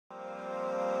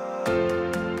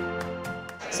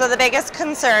So the biggest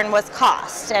concern was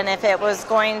cost, and if it was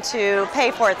going to pay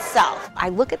for itself. I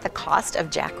look at the cost of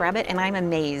Jackrabbit and I'm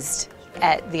amazed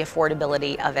at the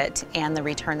affordability of it and the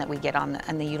return that we get on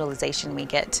the utilization we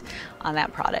get on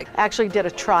that product. Actually did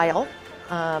a trial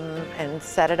and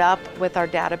set it up with our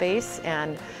database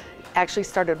and actually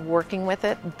started working with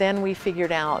it. Then we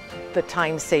figured out the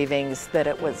time savings that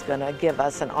it was going to give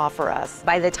us and offer us.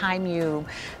 By the time you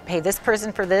pay this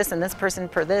person for this and this person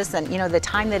for this, and the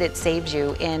time that it saves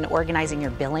you in organizing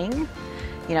your billing,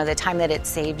 the time that it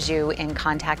saves you in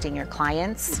contacting your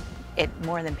clients, it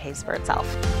more than pays for itself.